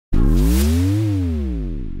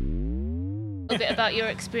bit about your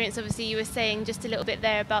experience. Obviously, you were saying just a little bit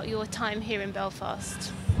there about your time here in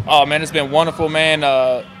Belfast. Oh man, it's been wonderful, man.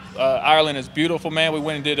 Ireland is beautiful, man. We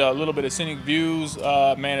went and did a little bit of scenic views.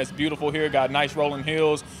 Man, it's beautiful here. Got nice rolling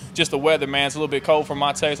hills. Just the weather, man. It's a little bit cold for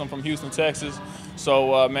my taste. I'm from Houston, Texas,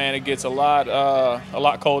 so man, it gets a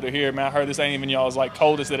lot colder here, man. I heard this ain't even y'all's like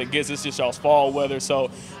coldest that it gets. It's just y'all's fall weather, so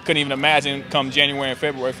couldn't even imagine come January and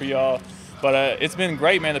February for y'all. But it's been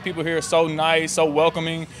great, man. The people here are so nice, so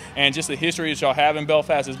welcoming, and just the history that y'all have in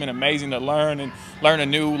Belfast has been amazing to learn and learn a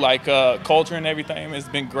new culture and everything. It's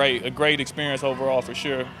been great, a great experience overall for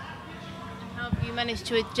sure. How have you managed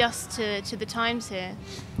to adjust to the times here?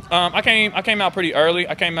 I came out pretty early.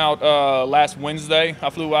 I came out last Wednesday. I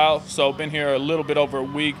flew out, so been here a little bit over a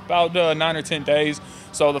week, about 9 or 10 days.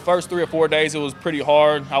 So the first 3 or 4 days it was pretty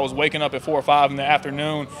hard. I was waking up at 4 or 5 in the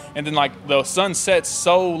afternoon, and then like the sun sets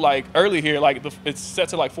so like early here, like it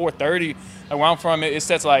sets at like 4:30. Like where I'm from, it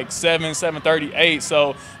sets like 7, 7:30, 8.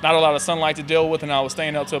 So not a lot of sunlight to deal with, and I was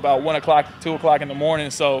staying up till about 1 o'clock, 2 o'clock in the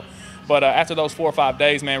morning. So, but after those 4 or 5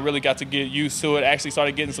 days, man, really got to get used to it. Actually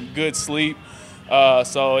started getting some good sleep.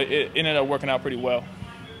 So it ended up working out pretty well.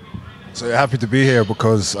 So you're happy to be here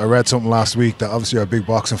because I read something last week that obviously you're a big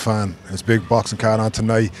boxing fan. There's a big boxing card on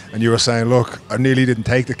tonight, and you were saying, look, I nearly didn't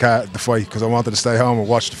take the fight because I wanted to stay home and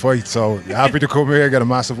watch the fight. So you're happy to come here and get a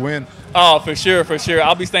massive win? Oh, for sure, for sure.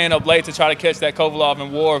 I'll be staying up late to try to catch that Kovalov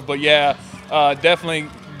and Wharf. But yeah, definitely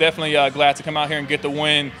glad to come out here and get the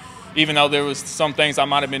win, even though there was some things I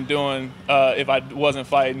might have been doing if I wasn't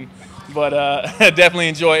fighting. But definitely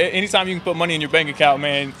enjoy it. Anytime you can put money in your bank account,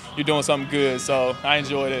 man, you're doing something good. So I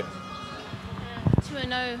enjoyed it.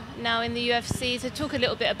 2-0 now in the UFC. So talk a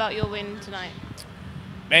little bit about your win tonight.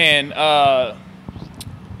 Man,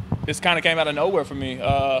 this kind of came out of nowhere for me.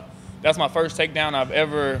 That's my first takedown I've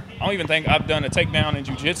ever. I don't even think I've done a takedown in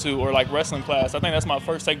jiu-jitsu or like wrestling class. I think that's my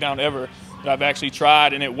first takedown ever that I've actually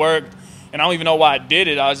tried, and it worked. And I don't even know why I did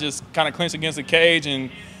it. I was just kind of clenched against the cage, and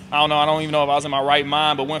I don't know. I don't even know if I was in my right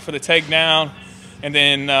mind, but went for the takedown, and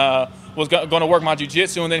then was going to work my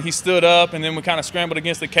jiu-jitsu, and then he stood up, and then we kind of scrambled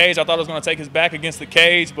against the cage. I thought I was going to take his back against the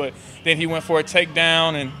cage, but then he went for a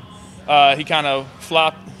takedown, and he kind of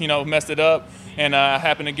flopped, messed it up, and I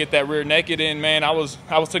happened to get that rear naked in. Man, I was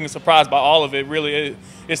taken surprised by all of it. Really,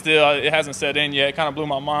 it hasn't set in yet. It kind of blew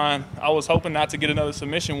my mind. I was hoping not to get another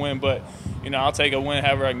submission win, but I'll take a win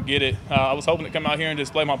however I can get it. I was hoping to come out here and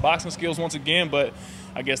display my boxing skills once again, but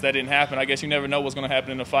I guess that didn't happen. I guess you never know what's going to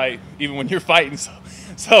happen in a fight, even when you're fighting.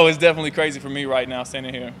 So it's definitely crazy for me right now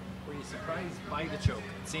standing here. Were you surprised by the choke?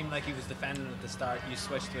 It seemed like he was defending at the start. You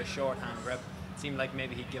switched to a short hand grip. It seemed like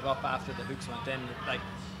maybe he'd give up after the hooks went in. Like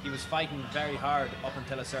he was fighting very hard up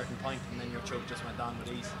until a certain point, and then your choke just went on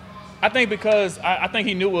with ease. I think because I think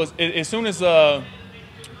he knew it was as soon as I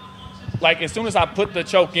put the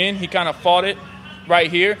choke in, he kind of fought it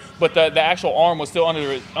right here, but the actual arm was still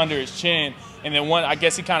under his chin. And then I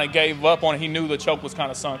guess he kind of gave up on it. He knew the choke was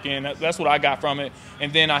kind of sunk in. That's what I got from it.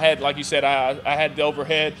 And then I had, like you said, I had the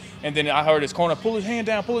overhead, and then I heard his corner, pull his hand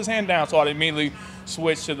down, pull his hand down. So I immediately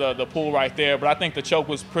switched to the pull right there. But I think the choke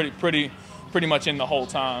was pretty much in the whole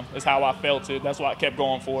time. That's how I felt it. That's why I kept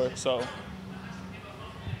going for it. So.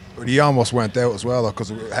 But he almost went out as well,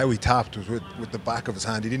 because how he tapped was with the back of his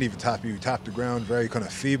hand. He didn't even tap you. He tapped the ground very kind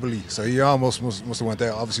of feebly. So he almost must have went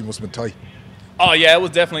out. Obviously must have been tight. Oh yeah, it was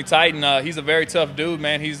definitely tight, and he's a very tough dude,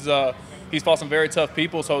 man. He's fought some very tough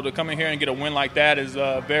people, so to come in here and get a win like that is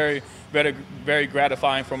very, very, very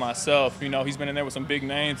gratifying for myself. He's been in there with some big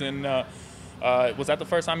names, and was that the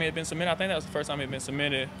first time he had been submitted? I think that was the first time he had been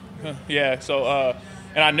submitted. Yeah. So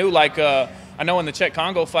and I knew I know in the Czech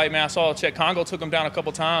Congo fight, man, I saw Czech Congo took him down a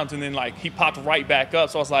couple times, and then he popped right back up.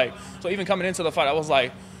 So I was like, so even coming into the fight, I was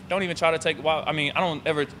like, don't even try to take. Well, I mean, I don't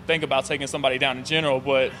ever think about taking somebody down in general,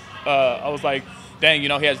 but I was like, dang, he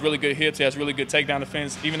has really good hips, he has really good takedown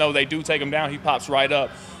defense. Even though they do take him down, he pops right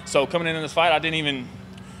up. So coming into this fight, I didn't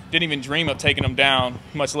even dream of taking him down,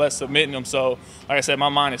 much less submitting him. So, like I said, my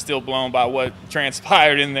mind is still blown by what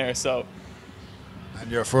transpired in there. So.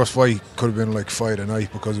 And your first fight could have been like fight of the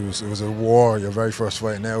night because it was a war, your very first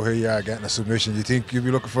fight. Now here you are getting a submission. Do you think you'll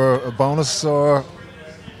be looking for a bonus or?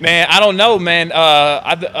 Man, I don't know, man.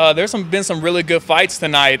 There's been some really good fights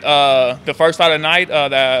tonight. The first fight of the night,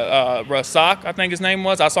 Rasak, I think his name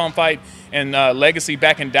was. I saw him fight in Legacy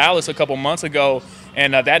back in Dallas a couple months ago,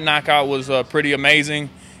 and that knockout was pretty amazing.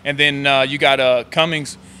 And then you got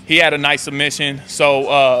Cummings. He had a nice submission.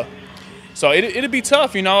 So So it'd be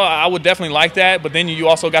tough, you know. I would definitely like that, but then you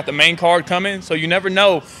also got the main card coming, so you never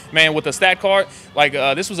know, man. With the stat card, like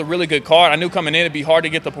this was a really good card. I knew coming in it'd be hard to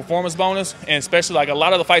get the performance bonus, and especially like a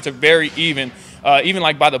lot of the fights are very even. Even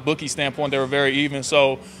like by the bookie standpoint, they were very even.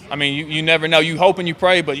 So I mean, you never know. You hope and you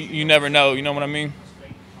pray, but you never know. You know what I mean?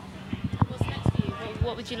 What's next for you?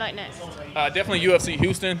 What would you like next? Definitely UFC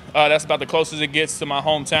Houston. That's about the closest it gets to my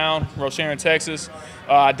hometown, Rocheron, Texas.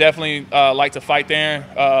 I definitely like to fight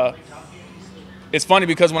there. It's funny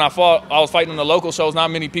because when I was fighting on the local shows,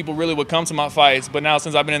 not many people really would come to my fights. But now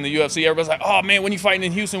since I've been in the UFC, everybody's like, oh, man, when you fighting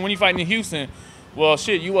in Houston? When you fighting in Houston? Well,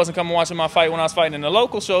 shit, you wasn't coming watching my fight when I was fighting in the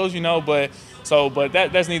local shows, you know. But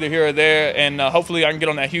that's neither here or there. And hopefully I can get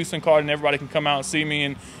on that Houston card and everybody can come out and see me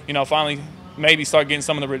and, you know, finally maybe start getting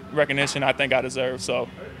some of the recognition I think I deserve. So.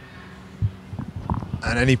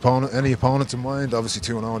 And any opponents in mind? Obviously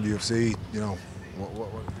 2-0 in the UFC. You know,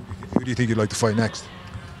 who do you think you'd like to fight next?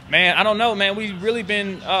 Man, I don't know, man. We've really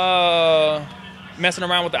been messing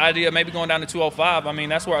around with the idea of maybe going down to 205. I mean,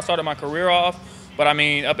 that's where I started my career off. But, I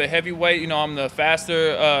mean, up at heavyweight, you know, I'm the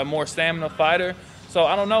faster, more stamina fighter. So,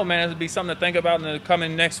 I don't know, man. It'll be something to think about in the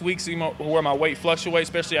coming next week, see where my weight fluctuates,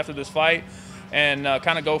 especially after this fight, and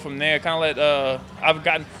kind of go from there. Kind of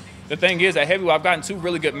let the thing is, at heavyweight, I've gotten 2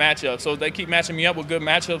 really good matchups. So, if they keep matching me up with good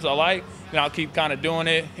matchups I like, then I'll keep kind of doing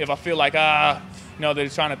it. If I feel like, you know, they're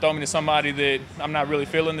trying to throw me to somebody that I'm not really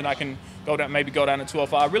feeling, then I can maybe go down to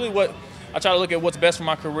 205. Really what I try to look at what's best for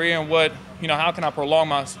my career and what, you know, how can I prolong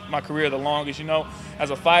my career the longest, you know.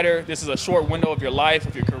 As a fighter, this is a short window of your life,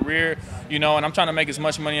 of your career, you know, and I'm trying to make as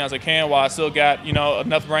much money as I can while I still got, you know,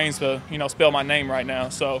 enough brains to, you know, spell my name right now.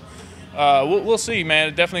 So we'll see,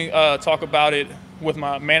 man. Definitely talk about it with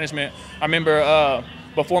my management. I remember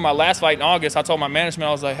before my last fight in August, I told my management,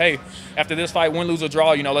 I was like, hey, after this fight, win, lose, or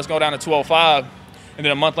draw, you know, let's go down to 205. And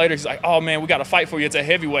then a month later, he's like, oh, man, we got a fight for you. It's a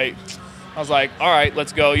heavyweight. I was like, all right,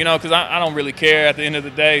 let's go, you know, because I don't really care at the end of the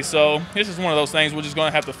day. So it's just one of those things we're just going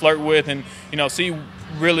to have to flirt with and, you know, see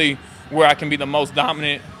really where I can be the most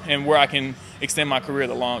dominant and where I can extend my career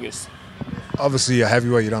the longest. Obviously, a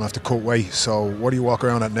heavyweight, you don't have to cut weight. So what do you walk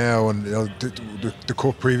around at now? And you know, the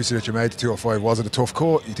cut previously that you made to 205, was it a tough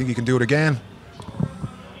cut? You think you can do it again?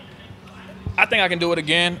 I think I can do it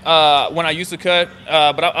again. When I used to cut,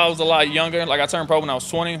 but I was a lot younger. Like I turned pro when I was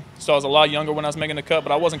 20, so I was a lot younger when I was making the cut,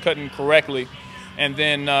 but I wasn't cutting correctly. And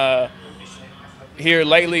then here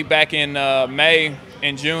lately, back in May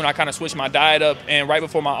and June, I kind of switched my diet up. And right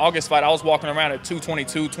before my August fight, I was walking around at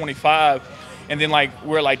 222, 25. And then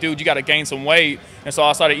we're like, dude, you got to gain some weight. And so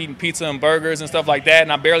I started eating pizza and burgers and stuff like that,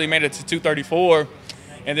 and I barely made it to 234.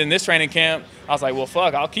 And then this training camp, I was like, well,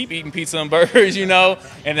 fuck, I'll keep eating pizza and burgers, you know.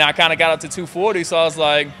 And then I kind of got up to 240, so I was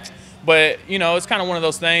like, but, you know, it's kind of one of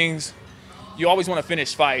those things. You always want to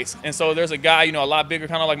finish fights. And so there's a guy, you know, a lot bigger,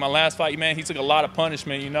 kind of like my last fight, man. He took a lot of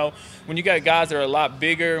punishment, you know. When you got guys that are a lot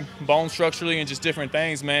bigger, bone structurally and just different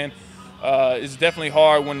things, man, it's definitely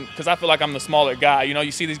hard because I feel like I'm the smaller guy. You know,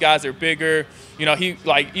 you see these guys that are bigger. You know,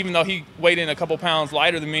 even though he weighed in a couple pounds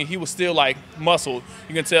lighter than me, he was still like muscled.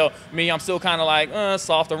 You can tell me, I'm still kind of like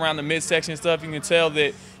soft around the midsection stuff. You can tell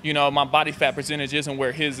that, you know, my body fat percentage isn't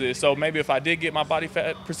where his is. So maybe if I did get my body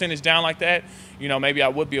fat percentage down like that, you know, maybe I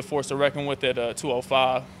would be a force to reckon with at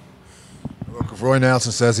 205. Look, if Roy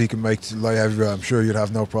Nelson says he can make light heavy, I'm sure you'd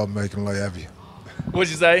have no problem making light heavy.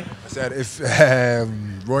 What'd you say? I said if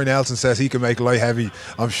Roy Nelson says he can make light heavy,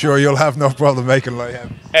 I'm sure you'll have no problem making light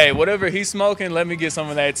heavy. Hey, whatever he's smoking, let me get some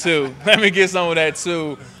of that too. Man,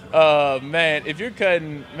 if you're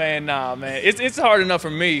cutting, man, nah, man. It's hard enough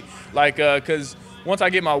for me, like, because once I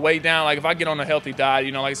get my weight down, like if I get on a healthy diet,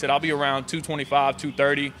 you know, like I said, I'll be around 225,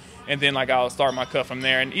 230, and then like I'll start my cut from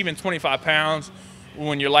there. And even 25 pounds,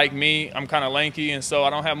 when you're like me, I'm kind of lanky, and so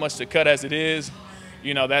I don't have much to cut as it is.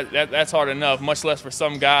 You know, that's hard enough, much less for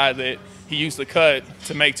some guy that he used to cut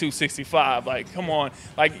to make 265. Like, come on.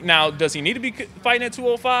 Like, now, does he need to be fighting at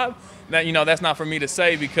 205? That, you know, that's not for me to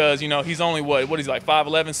say because, you know, he's only, what he's like,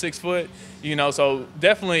 5'11", 6 foot? You know, so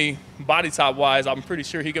definitely body type-wise, I'm pretty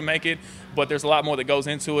sure he can make it. But there's a lot more that goes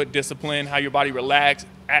into it, discipline, how your body reacts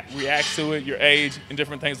to it, your age, and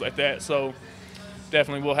different things like that. So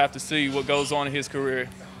definitely we'll have to see what goes on in his career.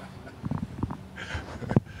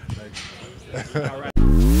 All right.